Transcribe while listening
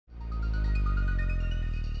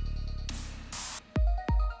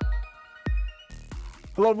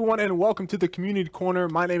Hello, everyone, and welcome to the Community Corner.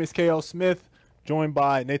 My name is KL Smith, joined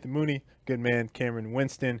by Nathan Mooney, good man, Cameron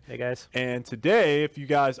Winston. Hey, guys. And today, if you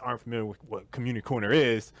guys aren't familiar with what Community Corner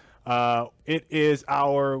is, it is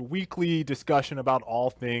our weekly discussion about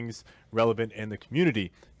all things relevant in the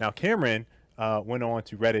community. Now, Cameron went on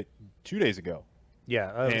to Reddit 2 days ago.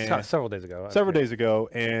 Yeah, several days ago. Several days ago,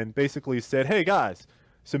 and basically said, hey, guys,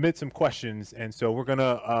 submit some questions. And so we're going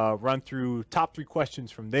to run through top 3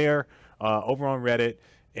 questions from there over on Reddit.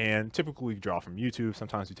 And typically we draw from YouTube.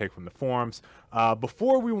 Sometimes we take from the forums.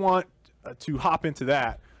 Before we want to hop into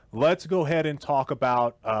that, let's go ahead and talk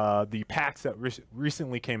about the packs that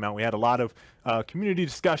recently came out. We had a lot of community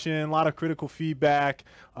discussion, a lot of critical feedback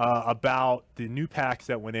about the new packs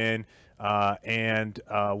that went in. And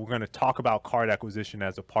we're going to talk about card acquisition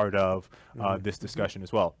as a part of this discussion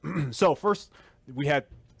as well. So first, we had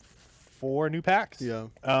 4 new packs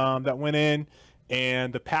that went in,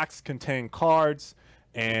 and the packs contain cards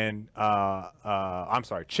and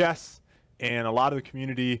chests, and a lot of the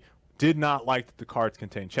community did not like that the cards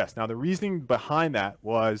contain chests. Now, the reasoning behind that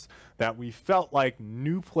was that we felt like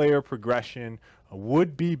new player progression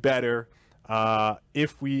would be better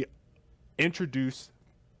if we introduce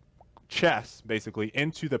chests basically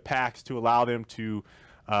into the packs to allow them to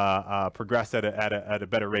progress at a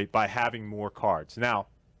better rate by having more cards. Now,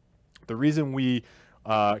 the reason we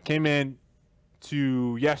came in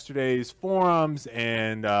to yesterday's forums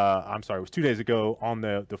and it was 2 days ago on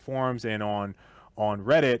the forums and on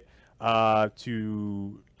Reddit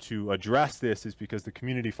to address this is because the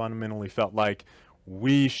community fundamentally felt like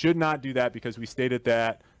we should not do that, because we stated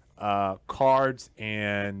that cards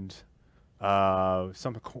and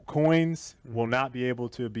some coins will not be able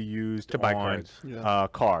to be used to buy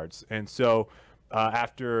cards. And so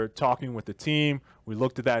after talking with the team, we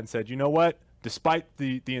looked at that and said, you know what, despite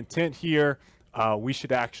the intent here, we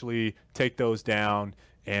should actually take those down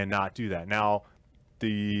and not do that. Now,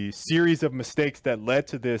 the series of mistakes that led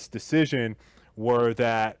to this decision were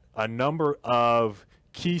that a number of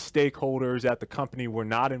key stakeholders at the company were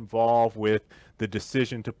not involved with the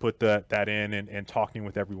decision to put that in and talking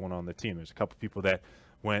with everyone on the team. There's a couple people that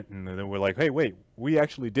went and they were like, hey, wait, we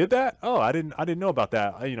actually did that? Oh, I didn't know about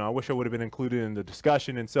that. I wish I would have been included in the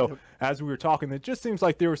discussion. And so as we were talking, it just seems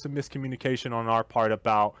like there was some miscommunication on our part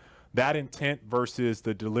about that intent versus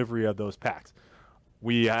the delivery of those packs.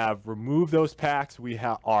 We have removed those packs. We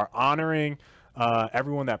are honoring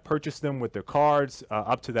everyone that purchased them with their cards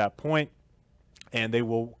up to that point, and they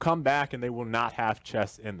will come back and they will not have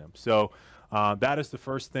chests in them. So that is the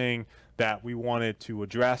first thing that we wanted to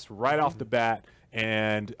address right off the bat,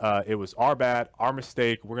 and it was our bad, our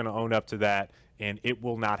mistake. We're going to own up to that, and it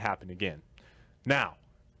will not happen again. Now,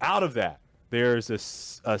 out of that, there's a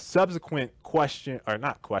subsequent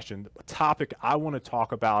topic I want to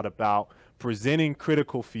talk about presenting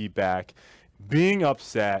critical feedback, being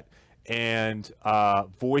upset, and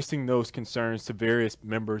voicing those concerns to various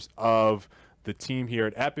members of the team here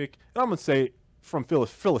at Epic. And I'm going to say, from a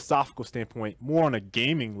philosophical standpoint, more on a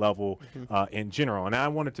gaming level in general. And I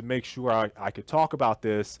wanted to make sure I could talk about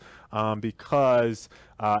this because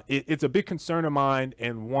it's a big concern of mine,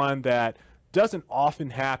 and one that doesn't often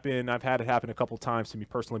happen. I've had it happen a couple times to me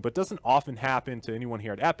personally, but doesn't often happen to anyone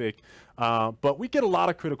here at Epic. But we get a lot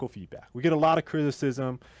of critical feedback. We get a lot of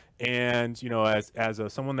criticism. And, as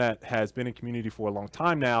someone that has been in community for a long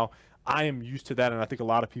time now, I am used to that. And I think a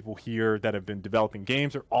lot of people here that have been developing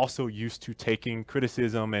games are also used to taking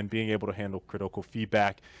criticism and being able to handle critical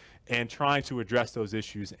feedback and trying to address those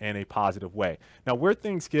issues in a positive way. Now, where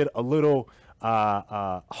things get a little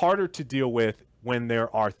harder to deal with when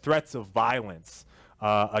there are threats of violence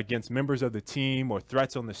against members of the team, or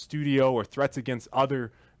threats on the studio, or threats against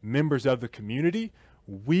other members of the community,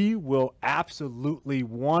 we will absolutely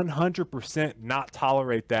 100% not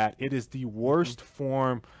tolerate that. It is the worst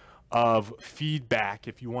form of feedback,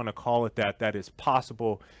 if you want to call it that, that is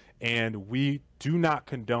possible, and we do not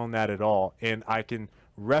condone that at all. And I can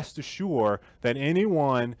rest assured that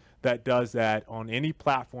anyone that does that on any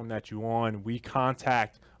platform that you're on, we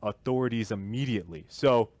contact authorities immediately.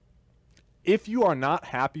 So if you are not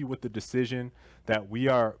happy with the decision that we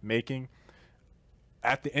are making,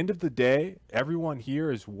 at the end of the day, everyone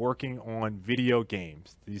here is working on video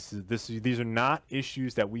games. These are not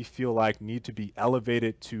issues that we feel like need to be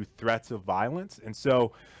elevated to threats of violence. And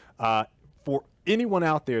so for anyone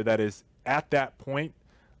out there that is at that point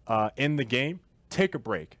in the game, take a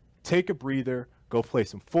break, take a breather, go play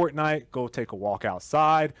some Fortnite, go take a walk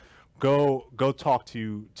outside, go talk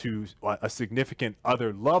to a significant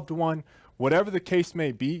other loved one, whatever the case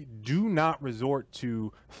may be, do not resort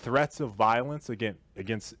to threats of violence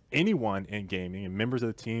against anyone in gaming and members of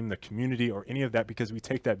the team, the community, or any of that, because we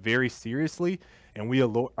take that very seriously and we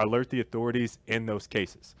alert the authorities in those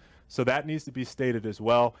cases. So that needs to be stated as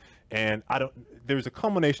well. And there's a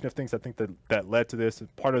culmination of things I think that led to this.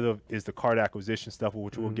 Part of is the card acquisition stuff,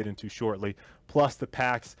 which we'll get into shortly, plus the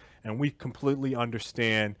packs. And we completely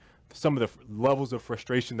understand some of the levels of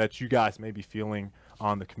frustration that you guys may be feeling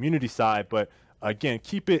on the community side. But again,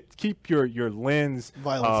 keep your lens.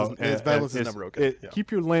 Violence is never okay.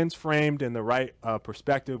 Keep your lens framed in the right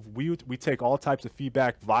perspective. We take all types of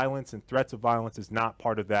feedback. Violence and threats of violence is not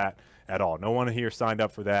part of that at all. No one here signed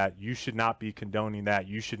up for that. You should not be condoning that.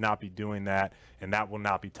 You should not be doing that, and that will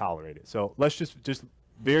not be tolerated. So let's just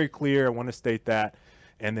very clear. I want to state that,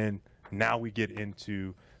 and then now we get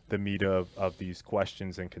into the meat of these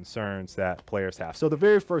questions and concerns that players have. So the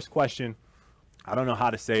very first question, I don't know how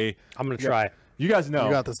to say. I'm going to try. You guys know.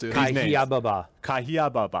 You got this, dude. Kahiababa.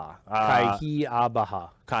 Kahiababa. Kahiabaha.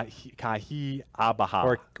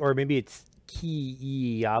 Kahiabaha. Or maybe it's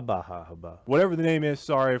Kiabaha. Whatever the name is,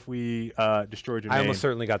 sorry if we destroyed your name. I almost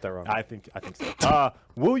certainly got that wrong. I think so.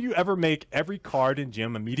 Will you ever make every card in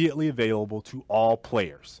Gym immediately available to all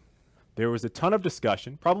players? There was a ton of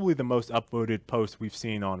discussion, probably the most upvoted post we've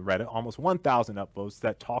seen on Reddit, almost 1,000 upvotes,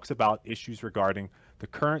 that talks about issues regarding the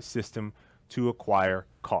current system to acquire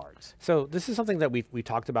cards. So this is something that we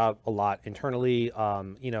talked about a lot internally.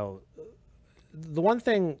 You know, the one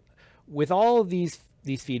thing with all of these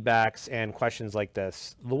feedbacks and questions like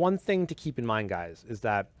this, the one thing to keep in mind, guys, is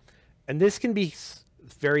that, and this can be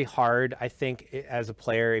very hard, I think, as a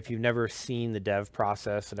player, if you've never seen the dev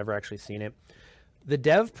process and never actually seen it. The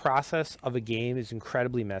dev process of a game is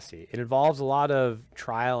incredibly messy. It involves a lot of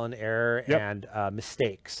trial and error and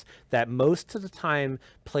mistakes that most of the time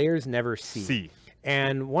players never see.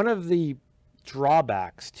 And one of the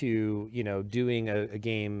drawbacks to, you know, doing a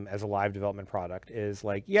game as a live development product is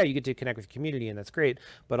like, yeah, you get to connect with the community and that's great,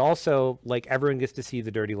 but also like everyone gets to see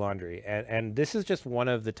the dirty laundry. And this is just one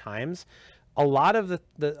of the times. A lot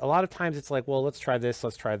of times it's like, well, let's try this,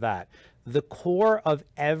 let's try that. The core of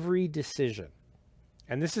every decision,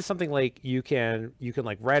 and this is something like you can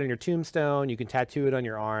like write on your tombstone, you can tattoo it on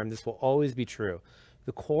your arm, this will always be true.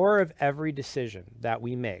 The core of every decision that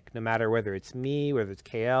we make, no matter whether it's me, whether it's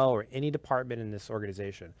KL, or any department in this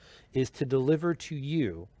organization, is to deliver to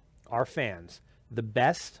you, our fans, the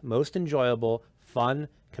best, most enjoyable, fun,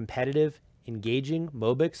 competitive, engaging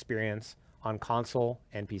MOBA experience on console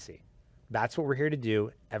and PC. That's what we're here to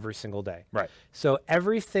do every single day. Right. So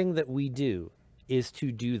everything that we do is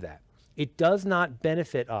to do that. It does not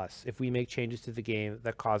benefit us if we make changes to the game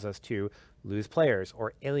that cause us to lose players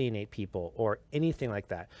or alienate people or anything like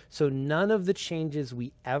that. So none of the changes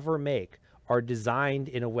we ever make are designed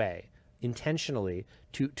in a way intentionally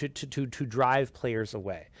to drive players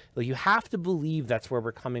away. Like, you have to believe that's where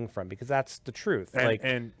we're coming from, because that's the truth.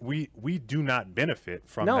 And we do not benefit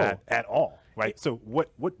from that at all. Right. So what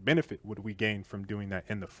benefit would we gain from doing that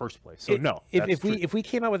in the first place? So if we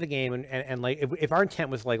came out with a game and like if our intent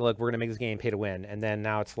was like, look, we're gonna make this game pay to win, and then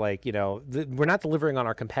now it's like, you know, we're not delivering on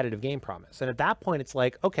our competitive game promise. And at that point, it's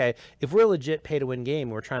like, okay, if we're a legit pay to win game,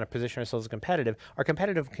 and we're trying to position ourselves as competitive, our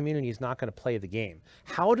competitive community is not going to play the game.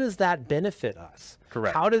 How does that benefit us?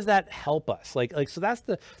 Correct. How does that help us? Like so that's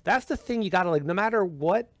the thing you got to, like, no matter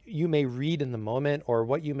what you may read in the moment or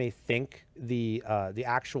what you may think the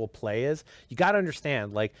actual play is, you got to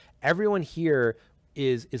understand, like, everyone here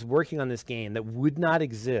is working on this game that would not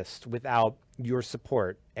exist without your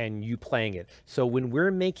support and you playing it. So when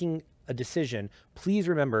we're making a decision, please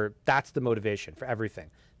remember that's the motivation for everything.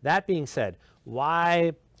 That being said,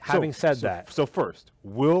 So first,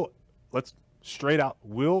 let's straight out,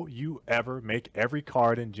 will you ever make every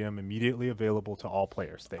card in Gym immediately available to all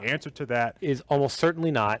players? The answer to that is almost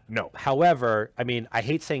certainly not. No. However, I mean, I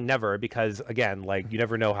hate saying never, because again, like, you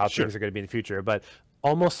never know how things are going to be in the future, but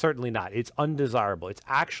almost certainly not. It's undesirable. It's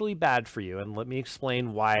actually bad for you. And let me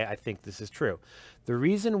explain why I think this is true. The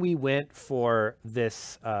reason we went for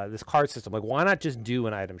this card system, like, why not just do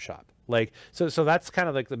an item shop? Like, so that's kind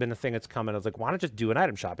of like been the thing that's coming. I was like, why not just do an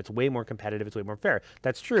item shop? It's way more competitive. It's way more fair.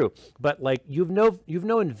 That's true. But like, you've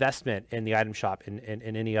no investment in the item shop in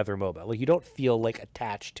any other MOBA. Like, you don't feel like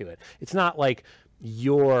attached to it. It's not like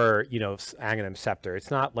your, you know, Aghanim Scepter.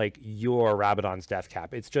 It's not like your Rabadon's Death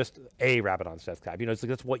Cap. It's just a Rabadon's Death Cap. You know, it's like,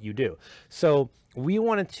 that's what you do. So we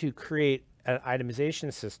wanted to create an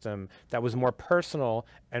itemization system that was more personal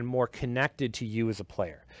and more connected to you as a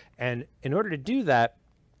player. And in order to do that,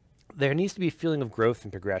 there needs to be a feeling of growth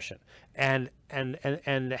and progression, and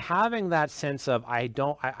having that sense of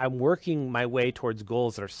I'm working my way towards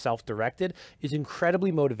goals that are self-directed is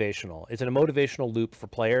incredibly motivational. It's a motivational loop for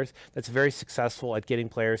players that's very successful at getting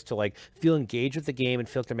players to like feel engaged with the game and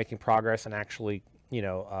feel like they're making progress and actually, you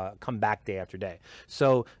know, come back day after day.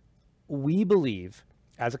 So we believe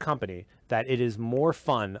as a company that it is more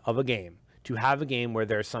fun of a game to have a game where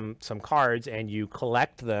there's some cards and you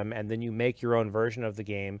collect them and then you make your own version of the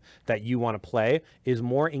game that you want to play is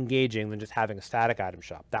more engaging than just having a static item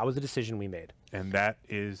shop. That was the decision we made. And that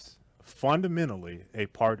is fundamentally a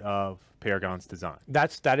part of Paragon's design.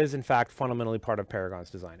 That is in fact fundamentally part of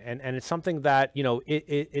Paragon's design, and it's something that, you know,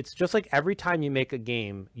 it's just like every time you make a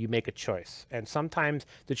game, you make a choice, and sometimes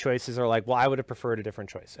the choices are like, well, I would have preferred a different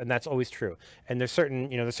choice, and that's always true. And there's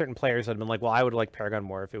certain players that have been like, well, I would like Paragon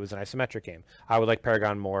more if it was an isometric game. I would like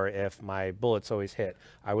Paragon more if my bullets always hit.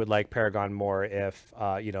 I would like Paragon more if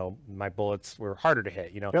you know, my bullets were harder to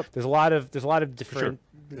hit. You know, yep. There's a lot of different. Sure.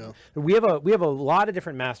 Yeah. We have a lot of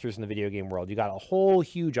different masters in the video game world. You got a whole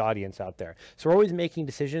huge audience out there. So we're always making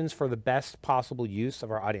decisions for the best possible use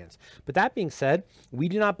of our audience. But that being said, we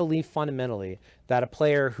do not believe fundamentally that a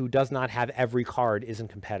player who does not have every card isn't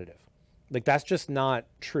competitive. Like, that's just not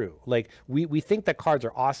true. Like, we think that cards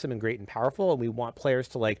are awesome and great and powerful, and we want players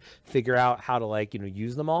to like figure out how to like, you know,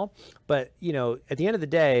 use them all. But, you know, at the end of the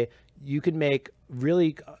day, you could make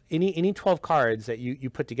really any 12 cards that you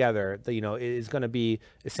put together that, you know, is going to be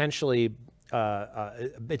essentially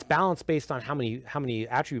it's balanced based on how many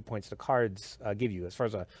attribute points the cards give you as far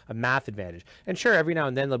as a math advantage. And sure, every now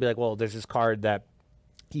and then they'll be like, well, there's this card that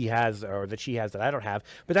he has or that she has that I don't have.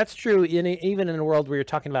 But that's true even in a world where you're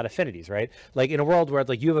talking about affinities, right? Like in a world where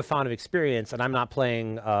like you have a font of experience and I'm not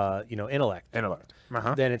playing, you know, intellect.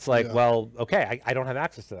 Then it's like, well, okay, I don't have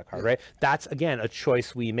access to that card, right? That's, again, a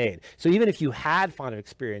choice we made. So even if you had font of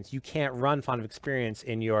experience, you can't run font of experience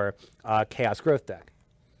in your chaos growth deck.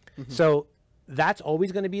 So that's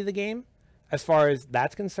always going to be the game as far as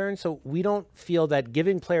that's concerned. So we don't feel that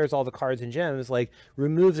giving players all the cards and gems like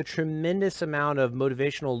removes a tremendous amount of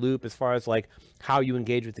motivational loop as far as like how you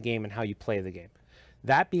engage with the game and how you play the game.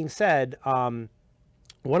 That being said, one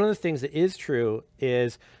of the things that is true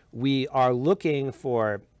is we are looking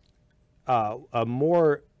for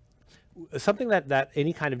something that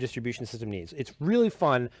any kind of distribution system needs. It's really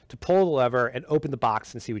fun to pull the lever and open the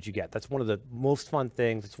box and see what you get. That's one of the most fun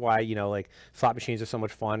things. That's why, you know, like slot machines are so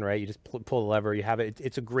much fun, right? You just pull the lever, you have it.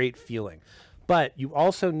 It's a great feeling. But you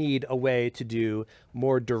also need a way to do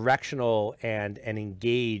more directional and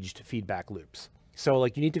engaged feedback loops. So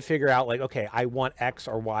like you need to figure out like, okay, I want X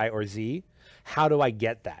or Y or Z. How do I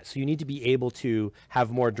get that? So you need to be able to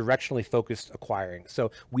have more directionally focused acquiring.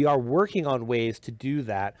 So we are working on ways to do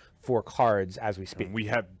that for cards as we speak. And we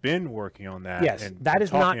have been working on that. Yes, and that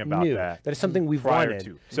is not new. That is something we've wanted.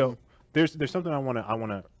 To. So there's something I want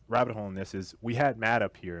to rabbit hole in this is we had Matt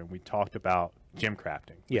up here and we talked about gem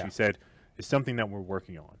crafting, which he said is something that we're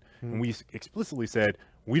working on. And we explicitly said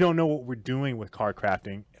we don't know what we're doing with card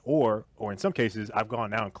crafting, or in some cases I've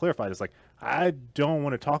gone now and clarified it's like I don't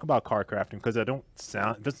want to talk about card crafting because it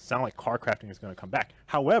doesn't sound like card crafting is going to come back.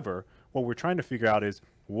 However, what we're trying to figure out is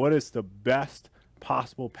what is the best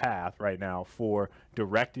possible path right now for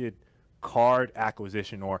directed card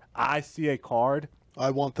acquisition, or I see a card, I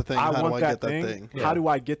want the thing, how do I get that thing? How do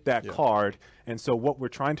I get that card? And so what we're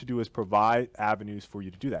trying to do is provide avenues for you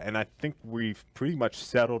to do that. And I think we've pretty much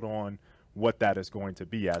settled on what that is going to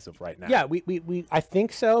be as of right now. Yeah, I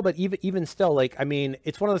think so, but even still, like, I mean,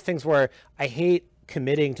 it's one of those things where I hate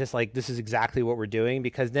committing to like, this is exactly what we're doing,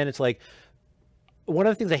 because then it's like, one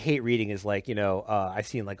of the things I hate reading is like, you know, I've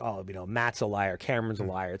seen like, oh, you know, Matt's a liar, Cameron's a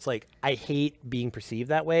liar. It's like, I hate being perceived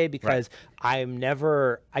that way because I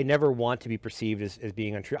never want to be perceived as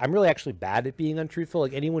being untrue. I'm really actually bad at being untruthful.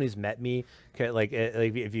 Like anyone who's met me, like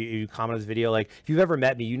if you comment on this video, like if you've ever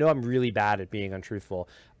met me, you know, I'm really bad at being untruthful.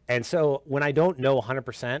 And so when I don't know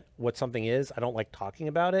 100% what something is, I don't like talking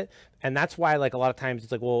about it. And that's why, like, a lot of times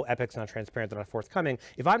it's like, well, Epic's not transparent, they're not forthcoming.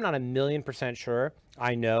 If I'm not 1,000,000% sure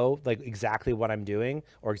I know, like, exactly what I'm doing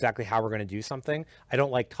or exactly how we're going to do something, I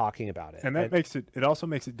don't like talking about it. And that it also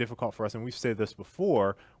makes it difficult for us, and we've said this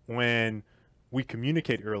before, when we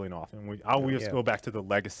communicate early and often. We always go back to the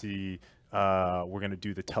legacy, we're going to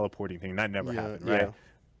do the teleporting thing. That never happened, right? Yeah.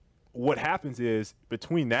 What happens is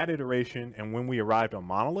between that iteration and when we arrived on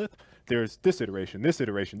Monolith, there's this iteration, this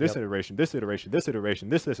iteration, this iteration, this iteration, this iteration,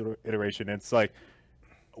 this iteration. And it's like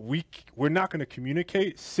we're not going to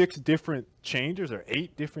communicate 6 different changes or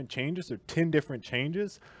 8 different changes or 10 different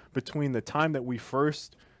changes between the time that we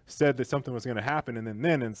first said that something was going to happen and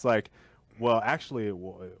then it's like, well, actually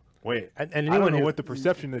Wait, and I don't know what the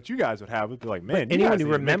perception that you guys would have would be like, man. Anyone who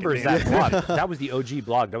remembers that blog, that was the OG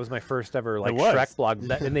blog. That was my first ever like Shrek blog.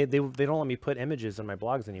 And they don't let me put images in my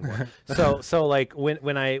blogs anymore. so like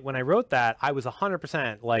when I wrote that, I was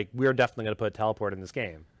 100% like, we're definitely going to put teleport in this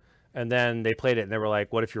game. And then they played it and they were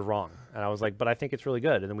like, what if you're wrong? And I was like, but I think it's really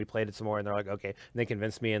good. And then we played it some more and they're like, okay. And they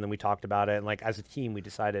convinced me and then we talked about it. And like, as a team, we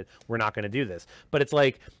decided we're not going to do this. But it's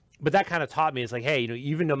like, but that kind of taught me, it's like, hey, you know,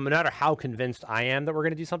 even no matter how convinced I am that we're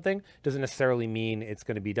going to do something, doesn't necessarily mean it's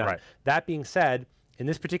going to be done. Right. That being said, in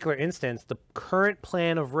this particular instance, the current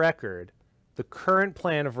plan of record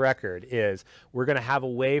is we're going to have a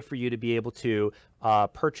way for you to be able to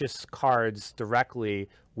purchase cards directly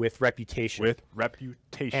with reputation.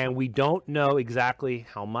 And we don't know exactly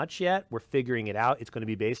how much yet. We're figuring it out. It's going to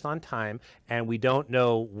be based on time, and we don't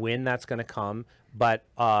know when that's going to come. But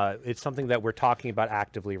it's something that we're talking about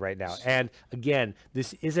actively right now. And again,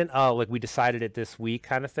 this isn't like we decided it this week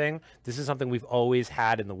kind of thing. This is something we've always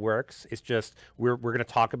had in the works. It's just we're going to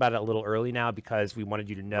talk about it a little early now because we wanted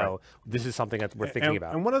you to know this is something that we're thinking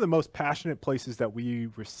about. And one of the most passionate places that we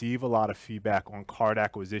receive a lot of feedback on card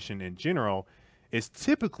acquisition in general is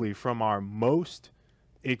typically from our most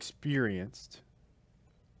experienced,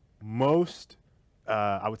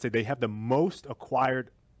 I would say they have the most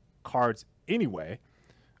acquired cards anyway,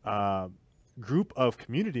 group of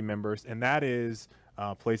community members, and that is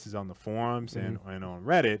places on the forums and on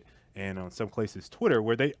Reddit and on some places Twitter,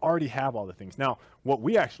 where they already have all the things. Now, what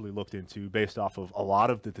we actually looked into based off of a lot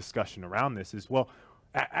of the discussion around this is, well,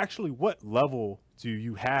 actually, what level do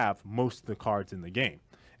you have most of the cards in the game?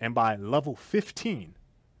 And by level 15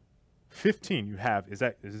 you have,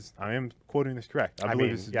 I am quoting this correct. I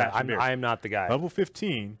believe this is I am not the guy. Level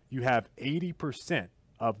 15, you have 80%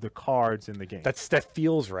 of the cards in the game. That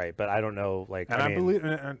feels right, but I don't know. Like, and I believe,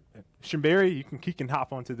 Shimberry, you can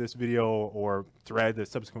hop onto this video or thread, the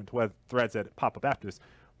subsequent threads that pop up after this.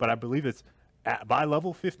 But I believe it's by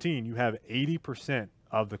level 15, you have 80%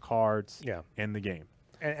 of the cards in the game.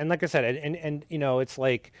 And like I said, and you know, it's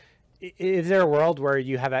like, is there a world where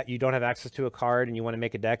you don't have access to a card and you want to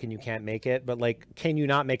make a deck and you can't make it? But like, can you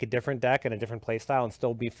not make a different deck and a different play style and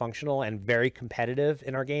still be functional and very competitive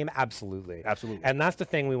in our game? Absolutely. Absolutely. And that's the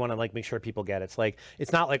thing we want to like make sure people get. It's like,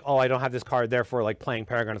 it's not like, oh, I don't have this card, therefore like playing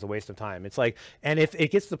Paragon is a waste of time. It's like, and if it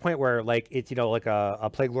gets to the point where like, it's, you know, like a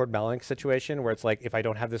Plague Lord Melink situation where it's like, if I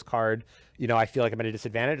don't have this card, you know, I feel like I'm at a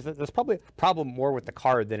disadvantage. There's probably a problem more with the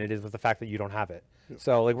card than it is with the fact that you don't have it.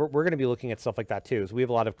 So like we're going to be looking at stuff like that too. So we have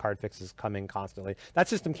a lot of card fixes coming constantly. That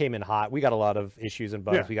system came in hot. We got a lot of issues and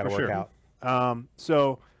bugs we got to work out.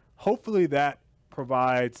 So hopefully that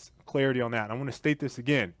provides clarity on that. And I want to state this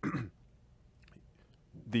again.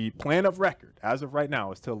 The plan of record as of right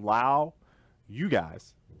now is to allow you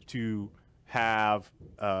guys to have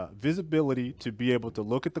visibility to be able to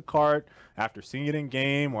look at the card after seeing it in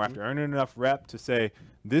game or after earning enough rep to say,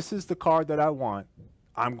 this is the card that I want.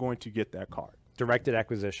 I'm going to get that card. Directed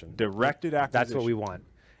acquisition. That's what we want.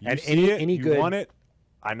 And any good, want it.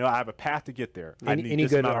 I know I have a path to get there. Any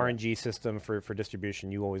good RNG system for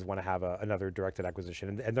distribution, you always want to have another directed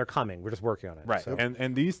acquisition, and they're coming. We're just working on it. Right. So.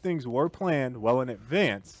 And these things were planned well in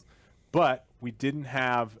advance, but we didn't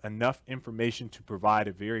have enough information to provide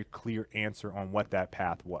a very clear answer on what that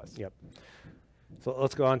path was. Yep. So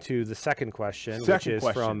let's go on to the second question, which is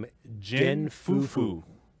from Jin Fufu.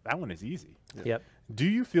 That one is easy. Yep. Do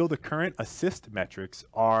you feel the current assist metrics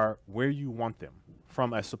are where you want them?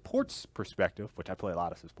 From a support's perspective, which I play a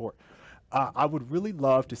lot of support, I would really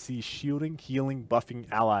love to see shielding, healing, buffing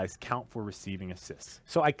allies count for receiving assists.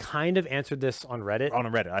 So I kind of answered this on Reddit. On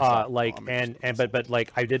Reddit, I saw but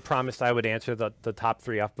like I did promise I would answer the top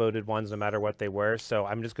 3 upvoted ones no matter what they were. So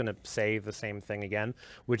I'm just going to say the same thing again,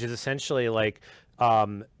 which is essentially like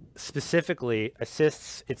specifically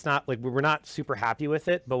assists. It's not like we're not super happy with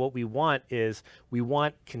it, but what we want is we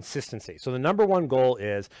want consistency. So the number one goal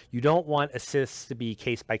is you don't want assists to be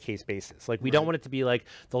case by case basis. Like we don't want it to be like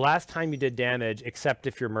the last time you did damage, except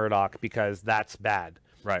if you're Murdoch, because that's bad.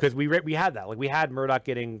 Right. Because we had that. Like we had Murdoch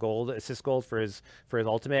getting assist gold for his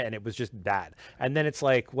ultimate, and it was just bad. And then it's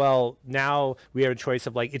like, well, now we have a choice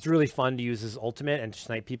of like, it's really fun to use his ultimate and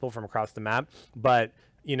snipe people from across the map, but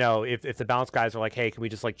you know, if the balance guys are like, hey, can we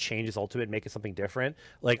just like change his ultimate and make it something different?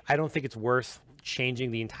 Like, I don't think it's worth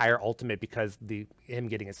changing the entire ultimate because him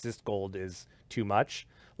getting assist gold is too much.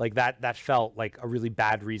 Like that felt like a really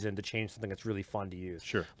bad reason to change something that's really fun to use.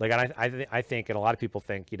 Sure. Like, and I think, and a lot of people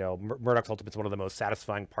think, you know, Murdoch's ultimate's one of the most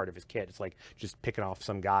satisfying part of his kit. It's like just picking off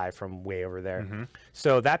some guy from way over there. Mm-hmm.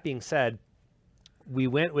 So that being said, we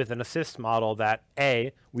went with an assist model that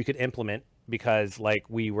we could implement because like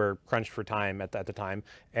we were crunched for time at the time,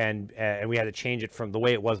 and we had to change it from the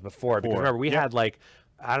way it was before. Because remember, we had like,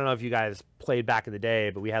 I don't know if you guys played back in the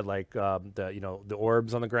day, but we had like the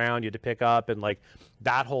orbs on the ground you had to pick up, and like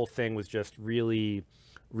that whole thing was just really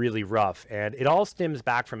rough. And it all stems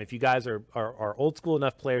back from, if you guys are old school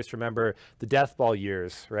enough players to remember the death ball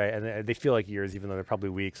years, right? And they feel like years, even though they're probably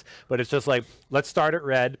weeks. But it's just like, let's start at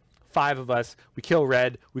red. 5 of us, we kill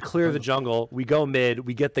red, we clear the jungle, we go mid,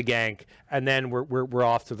 we get the gank, and then we're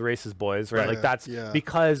off to the races, boys, right? Like that's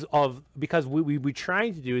because we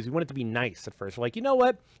trying to do is we want it to be nice at first. We're like, you know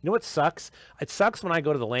what sucks? It sucks when I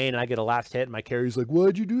go to the lane and I get a last hit and my carry's like,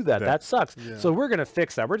 why'd you do that? That sucks. So we're gonna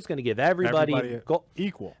fix that. We're just gonna give everybody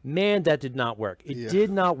equal. Man, that did not work. It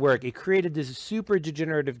did not work. It created this super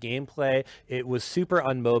degenerative gameplay. It was super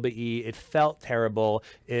un-MOBA-y. It felt terrible.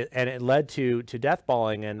 And it led to death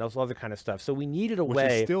balling and those other kind of stuff. So we needed a way.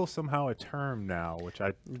 Which is still somehow a term now, which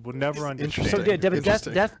I would never understand. So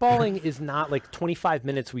death balling is not like 25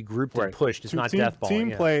 minutes we grouped and pushed. It's not death balling.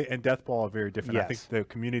 Team play and death ball are very different. I think the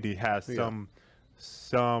community has some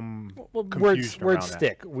words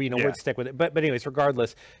stick. Words stick with it. But anyways,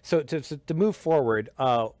 regardless. So to move forward,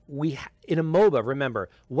 we in a MOBA,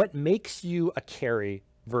 remember what makes you a carry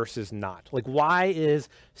versus not. Like, why is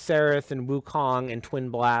Seraph and Wukong and Twin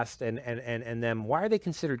Blast and them, why are they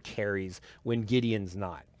considered carries when Gideon's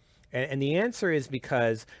not? And the answer is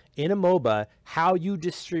because in a MOBA, how you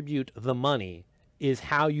distribute the money is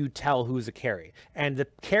how you tell who's a carry. And the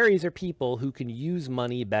carries are people who can use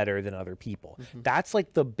money better than other people. That's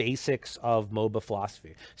like the basics of MOBA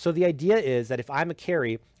philosophy. So the idea is that if I'm a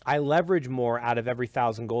carry, I leverage more out of every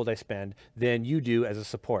 1,000 gold I spend than you do as a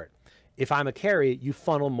support. If I'm a carry, you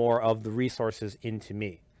funnel more of the resources into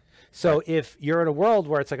me. So if you're in a world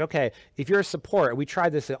where it's like, okay, if you're a support, we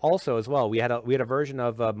tried this also as well. We had a version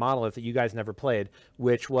of Monolith that you guys never played,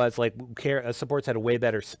 which was like supports had a way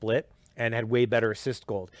better split and had way better assist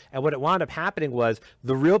gold. And what it wound up happening was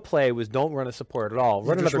the real play was don't run a support at all.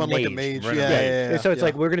 Run another mage. Like a mage. So it's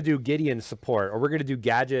like we're gonna do Gideon support, or we're gonna do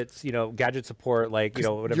gadgets, gadget support, like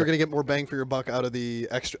whatever. You're gonna get more bang for your buck out of the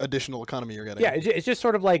extra additional economy you're getting. Yeah, it's just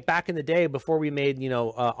sort of like back in the day before we made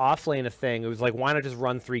off lane a thing. It was like, why not just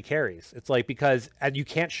run 3 carries? It's like, because you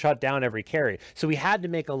can't shut down every carry, so we had to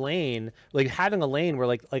make a lane, like having a lane where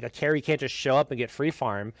like a carry can't just show up and get free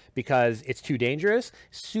farm because it's too dangerous.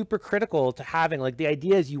 Super critical to having, like, the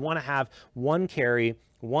idea is you want to have one carry,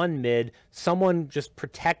 one mid, someone just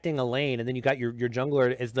protecting a lane, and then you got your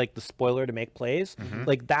jungler as like the spoiler to make plays.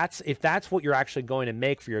 Like if that's what you're actually going to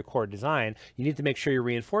make for your core design, you need to make sure you're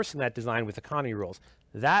reinforcing that design with economy rules.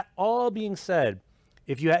 That all being said,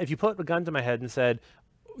 if you put a gun to my head and said,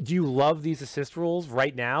 do you love these assist rules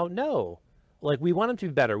right now? No. Like, we want them to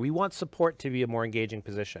be better. We want support to be a more engaging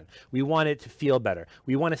position. We want it to feel better.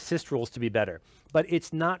 We want assist rules to be better. But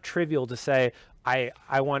it's not trivial to say, I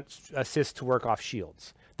want assist to work off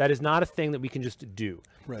shields. That is not a thing that we can just do.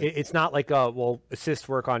 Right. It's not like assist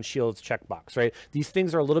work on shields checkbox, right? These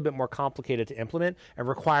things are a little bit more complicated to implement and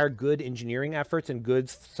require good engineering efforts and good,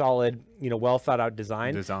 solid, well thought out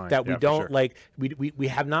design that we don't like. We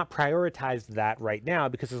have not prioritized that right now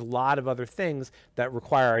because there's a lot of other things that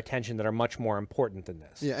require our attention that are much more important than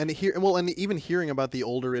this. Yeah, and even hearing about the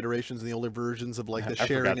older iterations and the older versions of like the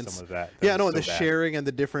sharing and some of that. The sharing and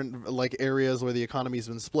the different like areas where the economy's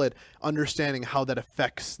been split, understanding how that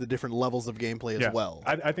affects the different levels of gameplay as well.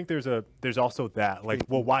 I think there's also that, like,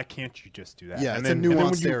 well, why can't you just do that? Yeah, it's a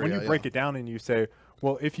nuanced area. When you break it down and you say,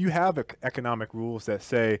 well, if you have economic rules that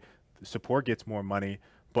say support gets more money,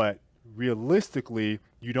 but realistically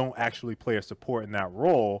you don't actually play a support in that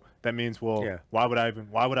role, that means, well, why would I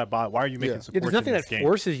buy? Why are you making support? There's nothing that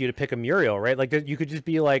forces you to pick a Muriel, right? Like, you could just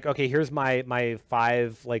be like, okay, here's my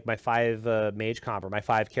 5 mage comp or my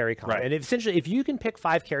 5 carry comp, and essentially, if you can pick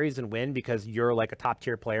 5 carries and win because you're like a top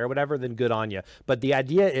tier player or whatever, then good on you. But the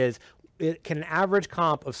idea is, can an average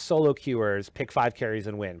comp of solo queuers pick 5 carries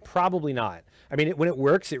and win? Probably not. I mean, when it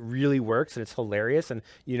works, it really works, and it's hilarious. And,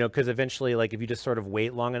 because eventually, like, if you just sort of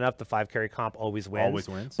wait long enough, the 5 carry comp always wins. Always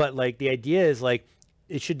wins. But, like, the idea is, like,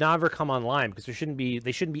 it should never come online because they shouldn't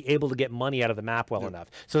be able to get money out of the map well enough.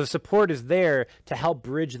 So the support is there to help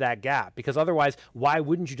bridge that gap, because otherwise, why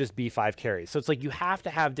wouldn't you just be 5 carries? So it's like you have to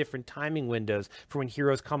have different timing windows for when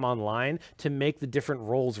heroes come online to make the different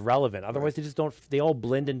roles relevant. Otherwise, they all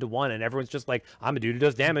blend into one, and everyone's just like, I'm a dude who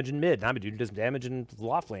does damage in mid, and I'm a dude who does damage in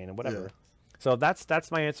loft lane, and whatever. Yeah. So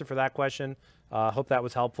that's my answer for that question. Hope that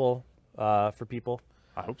was helpful for people.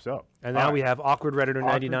 I hope so. And now we have Awkward Redditor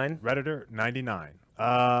 99. Redditor 99.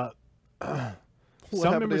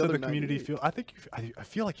 some members of the community feel. I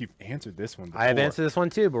feel like you've answered this one before. I have answered this one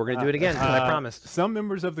too, but we're going to do it again. I promised. Some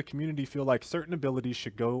members of the community feel like certain abilities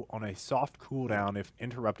should go on a soft cooldown if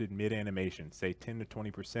interrupted mid-animation, say 10 to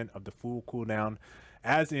 20% of the full cooldown,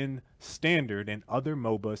 as in standard and other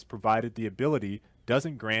MOBAs, provided the ability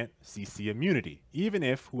doesn't grant CC immunity, even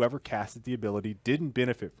if whoever casted the ability didn't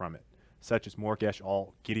benefit from it, such as Morgesh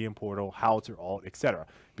Alt, Gideon Portal, Howitzer Alt, etc.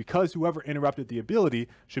 Because whoever interrupted the ability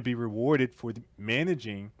should be rewarded for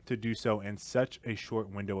managing to do so in such a short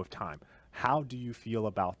window of time. How do you feel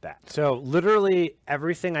about that? So literally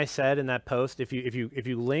everything I said in that post, if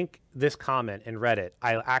you link this comment in Reddit,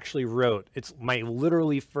 I actually wrote, it's my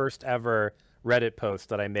literally first ever Reddit post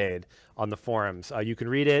that I made on the forums. You can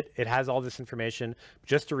read it. It has all this information.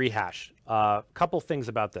 Just to rehash, a couple things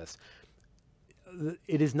about this.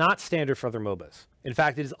 It is not standard for other MOBAs. In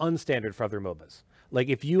fact, it is unstandard for other MOBAs. Like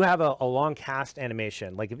if you have a long cast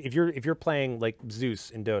animation, like if you're playing like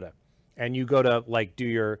Zeus in Dota, and you go to like do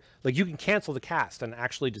your, like you can cancel the cast and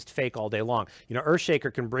actually just fake all day long. You know,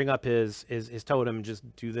 Earthshaker can bring up his totem and just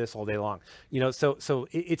do this all day long. You know, so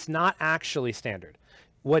it's not actually standard.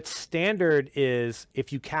 What's standard is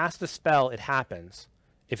if you cast a spell, it happens.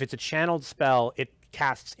 If it's a channeled spell, it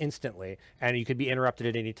casts instantly, and you could be interrupted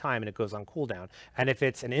at any time, and it goes on cooldown. And if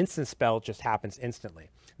it's an instant spell, it just happens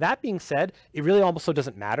instantly. That being said, it really also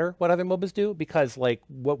doesn't matter what other MOBAs do, because like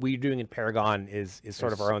what we're doing in Paragon is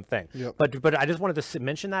sort of our own thing. Yep. But I just wanted to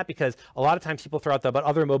mention that because a lot of times people throw out but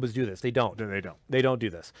other MOBAs do this. They don't. No, they don't. They don't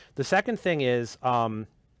do this. The second thing is,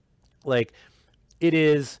 like,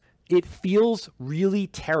 it feels really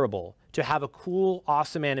terrible to have a cool,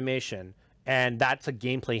 awesome animation, and that's a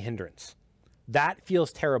gameplay hindrance. That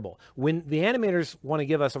feels terrible. When the animators want to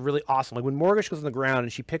give us a really awesome, like when Morgish goes on the ground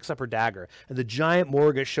and she picks up her dagger, and the giant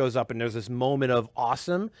Morgish shows up and there's this moment of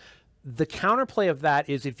awesome, the counterplay of that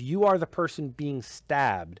is if you are the person being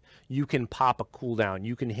stabbed, you can pop a cooldown,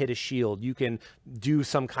 you can hit a shield, you can do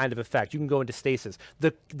some kind of effect, you can go into stasis.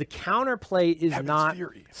 The counterplay is not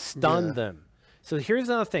stun them. So here's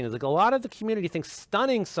another thing, like a lot of the community thinks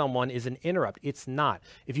stunning someone is an interrupt. It's not.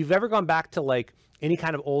 If you've ever gone back to like any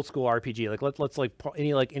kind of old school RPG, like let's like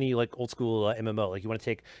any old school MMO, like you want to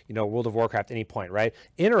take, you know, World of Warcraft any point, right?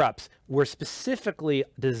 Interrupts were specifically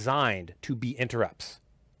designed to be interrupts.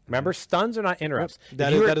 Remember, stuns are not interrupts.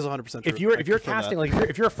 That is 100% true. If you're casting, like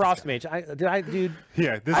if you're a frost mage, dude.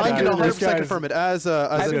 Yeah, this I can guy, 100% confirm it as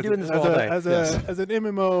I've been doing this all day. as an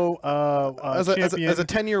MMO as a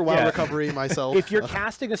 10-year WoW recovery myself. If you're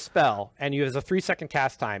casting a spell and you have a 3-second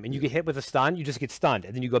cast time and you get hit with a stun, you just get stunned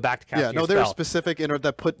and then you go back to casting your spell. There's specific interrupt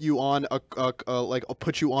that put you on a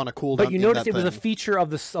cooldown. But you notice it was a feature of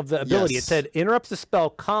the ability. Yes. It said interrupts the spell,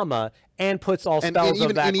 comma, and puts all spells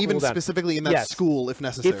of that even cooldown. Specifically in that school if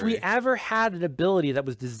necessary. If we ever had an ability that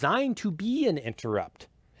was designed to be an interrupt,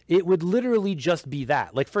 it would literally just be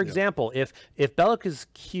that. Like for example, if Bellica's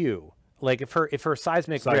Q, like if her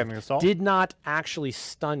seismic grip did not actually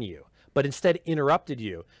stun you, but instead interrupted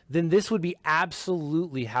you, then this would be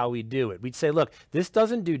absolutely how we do it. We'd say, look, this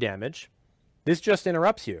doesn't do damage. This just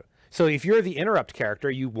interrupts you. So if you're the interrupt character,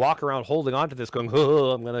 you walk around holding on to this going,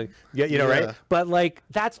 oh, I'm going to get, you know, right? But like,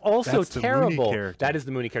 that's also terrible. That is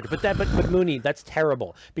the Mooney character. But Mooney, that's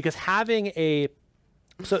terrible. Because having a,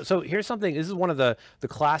 so here's something, this is one of the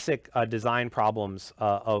classic design problems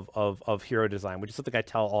of hero design, which is something I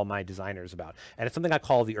tell all my designers about. And it's something I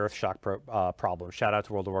call the Earthshock problem. Shout out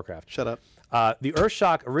to World of Warcraft. Shut up. The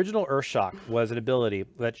Earthshock, original Earthshock was an ability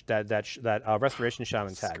that Restoration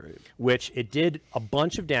Shamans had, which it did a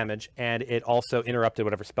bunch of damage and it also interrupted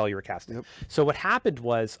whatever spell you were casting. Yep. So what happened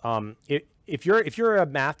was, if you're a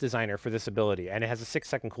math designer for this ability and it has a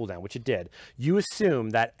 6-second cooldown, which it did, you assume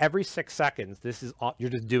that every 6 seconds you're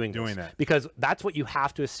just doing that because that's what you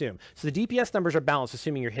have to assume. So the DPS numbers are balanced,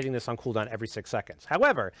 assuming you're hitting this on cooldown every 6 seconds.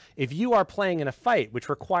 However, if you are playing in a fight which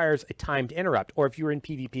requires a timed interrupt, or if you're in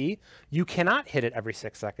PvP, you cannot hit it every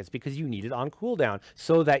 6 seconds because you need it on cooldown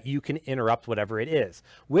so that you can interrupt whatever it is,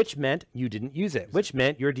 which meant you didn't use it, which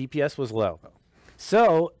meant your DPS was low.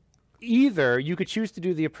 So either you could choose to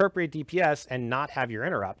do the appropriate DPS and not have your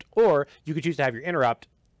interrupt, or you could choose to have your interrupt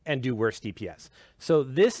and do worse DPS. So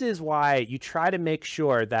this is why you try to make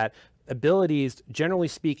sure that abilities, generally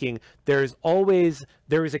speaking, there is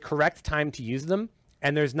a correct time to use them,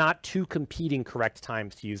 and there's not two competing correct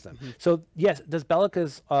times to use them. Mm-hmm. So yes, does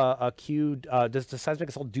Bellica's Q, does the Seismic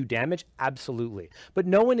Assault do damage? Absolutely. But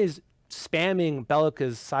no one is spamming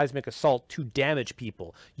Bellica's Seismic Assault to damage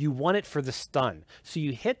people. You want it for the stun. So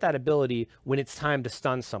you hit that ability when it's time to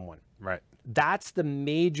stun someone. Right. That's the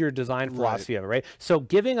major design philosophy of it, right? So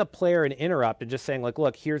giving a player an interrupt and just saying like,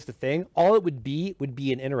 look, here's the thing, all it would be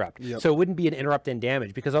an interrupt. So it wouldn't be an interrupt and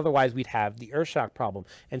damage, because otherwise we'd have the Earthshock problem.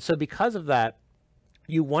 And so because of that,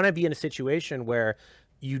 you want to be in a situation where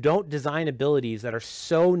you don't design abilities that are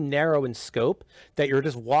so narrow in scope that you're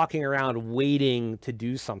just walking around waiting to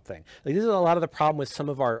do something. Like, this is a lot of the problem with some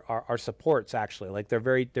of our supports, actually. Like,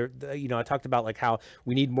 they're you know, I talked about like how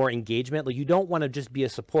we need more engagement. Like, you don't want to just be a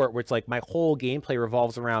support where it's like my whole gameplay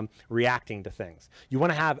revolves around reacting to things. You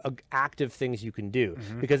want to have active things you can do,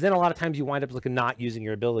 because then a lot of times you wind up like not using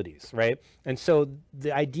your abilities, right? And so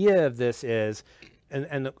the idea of this is,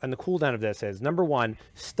 and the cooldown of this is, number one,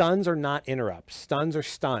 stuns are not interrupts. Stuns are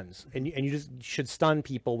stuns, and you just should stun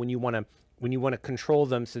people when you want to control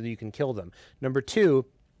them so that you can kill them. Number two,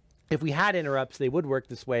 if we had interrupts, they would work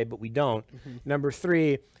this way, but we don't. Number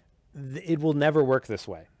three, it will never work this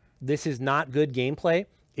way. This is not good gameplay.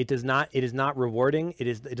 It is not rewarding.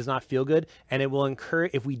 It does not feel good, and it will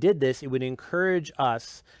encourage. If we did this, it would encourage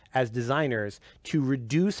us as designers to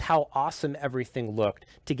reduce how awesome everything looked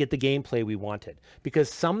to get the gameplay we wanted. Because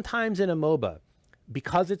sometimes in a MOBA,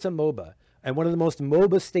 because it's a MOBA, and one of the most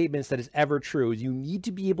MOBA statements that is ever true is you need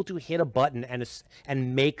to be able to hit a button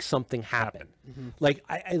and make something happen. Like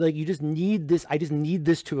like you just need this. I just need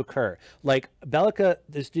this to occur. Like Belica,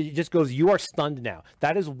 it just goes, you are stunned now.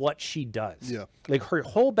 That is what she does. Yeah. Like her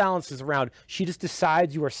whole balance is around, she just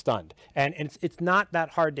decides you are stunned, and it's not that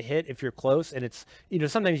hard to hit if you're close, and it's, you know,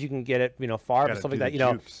 sometimes you can get it, you know, far, but stuff like that. You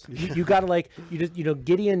know, you gotta like, you know,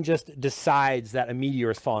 Gideon just decides that a meteor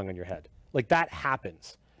is falling on your head. Like, that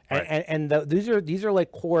happens. Right. These are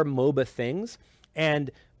like core MOBA things,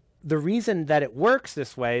 and the reason that it works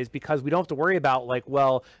this way is because we don't have to worry about like,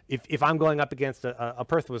 well, if I'm going up against a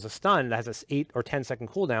person with a stun that has a 8 or 10 second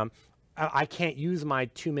cooldown, I can't use my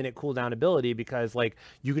 2-minute cooldown ability, because like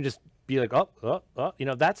you can just be like, oh, you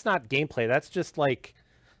know, that's not gameplay. That's just like,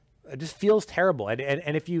 it just feels terrible. And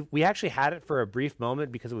if we actually had it for a brief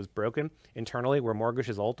moment because it was broken internally, where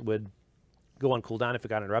Morgush's ult would go on cooldown if it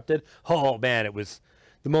got interrupted. Oh man, it was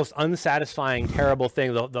the most unsatisfying, terrible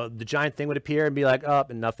thing. The giant thing would appear and be like, oh,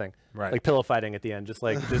 and nothing. Right. Like pillow fighting at the end. Just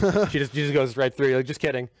like, she just goes right through. You're like, just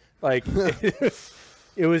kidding. Like,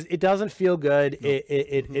 it doesn't feel good.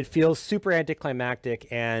 It feels super anticlimactic,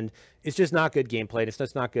 and it's just not good gameplay. It's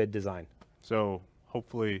just not good design. So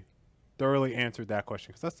hopefully thoroughly answered that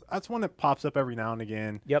question, because that's one that pops up every now and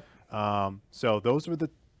again. Yep. So those were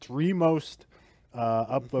the 3 most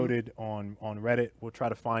uploaded on Reddit. We'll try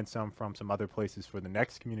to find some from some other places for the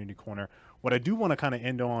next community corner. What I do want to kind of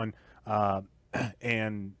end on,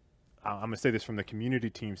 and I'm going to say this from the community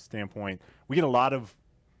team standpoint, we get a lot of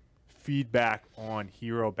feedback on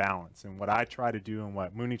hero balance, and what I try to do and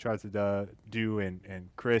what Mooney tries to do, and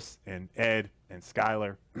Chris and Ed and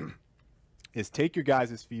Skylar is take your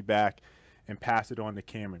guys' feedback and pass it on to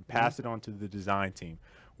Cameron, pass it on to the design team.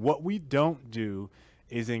 What we don't do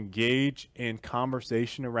is engage in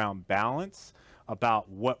conversation around balance about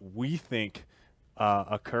what we think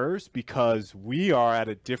occurs, because we are at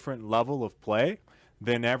a different level of play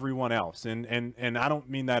than everyone else. And I don't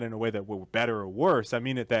mean that in a way that we're better or worse. I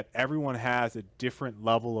mean it that everyone has a different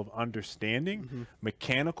level of understanding,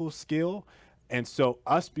 mechanical skill. And so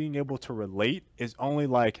us being able to relate is only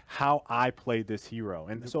like how I play this hero.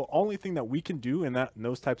 And so only thing that we can do in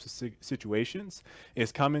those types of situations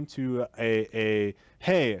is come into a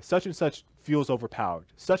hey, such and such feels overpowered.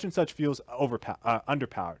 Such and such feels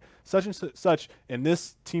underpowered. Such and such in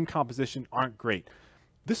this team composition aren't great.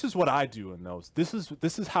 This is what I do in those. This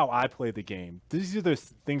is how I play the game. These are the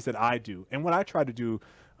things that I do. And what I try to do,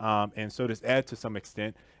 and so does Ed to some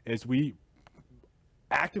extent, is we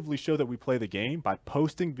actively show that we play the game by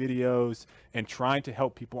posting videos and trying to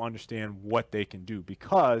help people understand what they can do.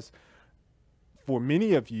 Because for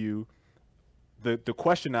many of you, the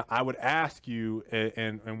question that I would ask you,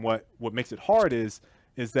 and what makes it hard is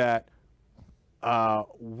that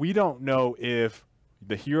we don't know if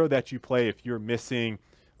the hero that you play, if you're missing,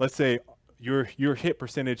 let's say your hit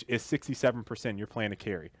percentage is 67%, you're playing a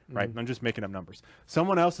carry, right? I'm just making up numbers.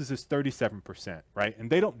 Someone else's is 37%, right? And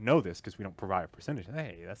they don't know this because we don't provide a percentage.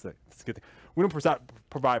 Hey, that's a good thing. We don't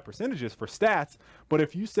provide percentages for stats, but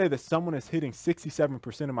if you say that someone is hitting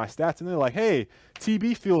 67% of my stats and they're like, hey,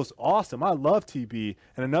 TB feels awesome, I love TB,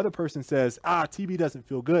 and another person says, TB doesn't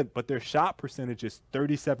feel good, but their shot percentage is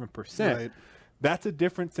 37%, right. That's a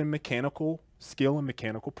difference in mechanical skill and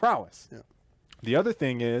mechanical prowess. Yeah. The other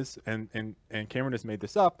thing is, and Cameron has made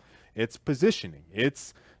this up, it's positioning.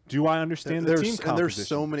 It's Do I understand the team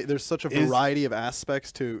composition? And there's such a variety of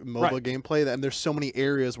aspects to MOBA gameplay, and there's so many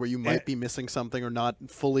areas where you might be missing something or not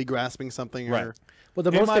fully grasping something. Right. Or, well,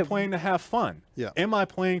 am I playing to have fun? Yeah. Am I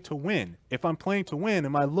playing to win? If I'm playing to win,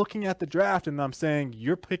 am I looking at the draft and I'm saying,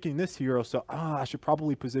 you're picking this hero, so I should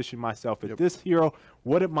probably position myself at this hero.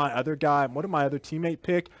 What did my other teammate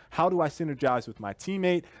pick? How do I synergize with my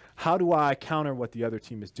teammate? How do I counter what the other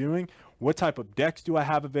team is doing? What type of decks do I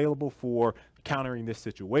have available for countering this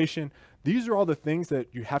situation? These are all the things that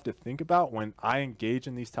you have to think about when I engage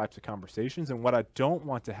in these types of conversations. And what I don't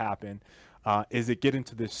want to happen is it get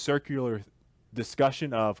into this circular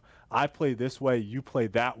discussion of, I play this way, you play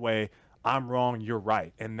that way, I'm wrong, you're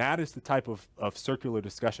right. And that is the type of circular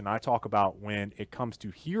discussion I talk about when it comes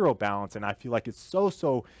to hero balance. And I feel like it's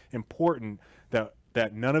so important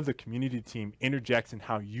that none of the community team interjects in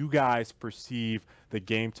how you guys perceive the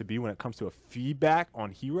game to be when it comes to a feedback on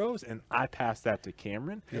heroes. And I pass that to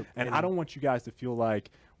Cameron. And I don't want you guys to feel like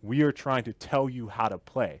we are trying to tell you how to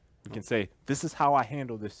play. We can say, this is how I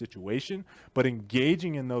handle this situation, but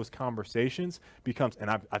engaging in those conversations becomes, and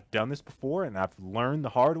I've done this before and I've learned the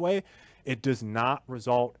hard way, it does not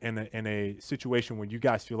result in a situation where you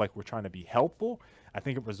guys feel like we're trying to be helpful. I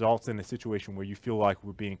think it results in a situation where you feel like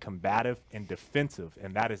we're being combative and defensive,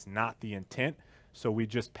 and that is not the intent. So we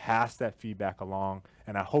just pass that feedback along,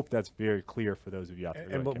 and I hope that's very clear for those of you out there.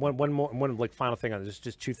 And one like final thing on this,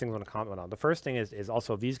 just two things I want to comment on. The first thing is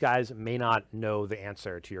also these guys may not know the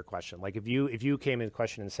answer to your question. Like if you came in the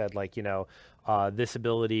question and said, like, you know, this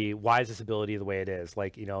ability, why is this ability the way it is?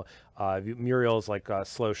 Like, you know, Muriel's like a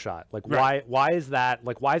slow shot. Like why is that?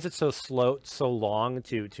 Like why is it so slow, so long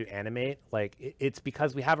to animate? Like it's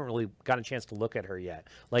because we haven't really gotten a chance to look at her yet.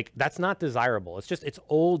 Like that's not desirable. It's just it's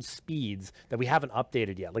old speeds that we haven't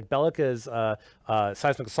updated yet. Like Bellica's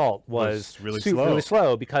seismic assault was really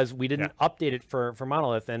slow because we didn't update it for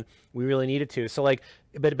Monolith, and we really needed to. So like,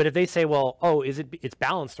 but if they say, well, oh, it's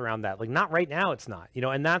balanced around that? Like not right now, it's not, you know.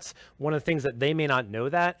 And that's one of the things that they may not know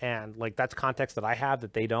that, and like that's context that I have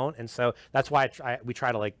that they don't, and so that's why we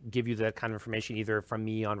try to like give you that kind of information either from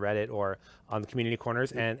me on Reddit or on the community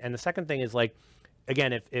corners. And the second thing is like,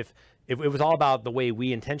 again, if it was all about the way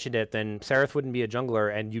we intentioned it, then Seraph wouldn't be a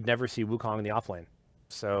jungler, and you'd never see Wukong in the offlane.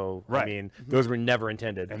 So I mean, those were never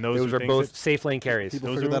intended, and those were both safe lane carries.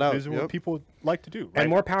 Those are what people like to do, right? And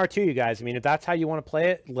more power to you guys. I mean, if that's how you want to play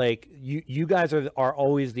it, like you guys are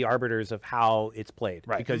always the arbiters of how it's played,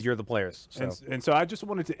 right? Because you're the players. So. And so I just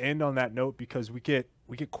wanted to end on that note because we get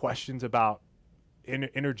questions about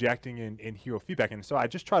interjecting in hero feedback, and so I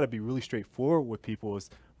just try to be really straightforward with people. Is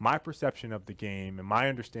my perception of the game and my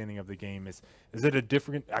understanding of the game is it a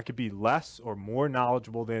different? I could be less or more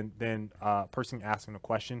knowledgeable than a person asking a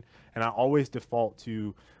question, and I always default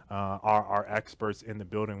to our experts in the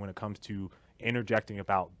building when it comes to interjecting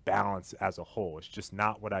about balance as a whole. It's just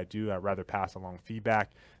not what I do. I'd rather pass along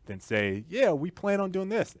feedback than say, yeah, we plan on doing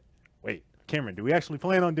this. Wait, Cameron, do we actually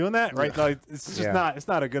plan on doing that? Right? Like, it's just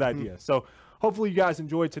not a good idea. So hopefully you guys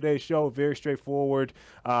enjoyed today's show. Very straightforward.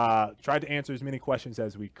 Tried to answer as many questions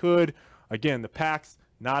as we could. Again, the packs,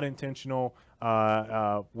 not intentional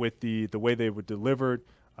with the way they were delivered.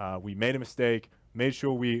 We made a mistake. Made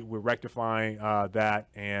sure we're rectifying that,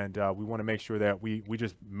 and we want to make sure that we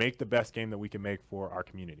just make the best game that we can make for our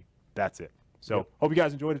community. That's it. So hope you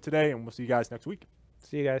guys enjoyed it today, and we'll see you guys next week.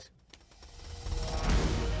 See you guys.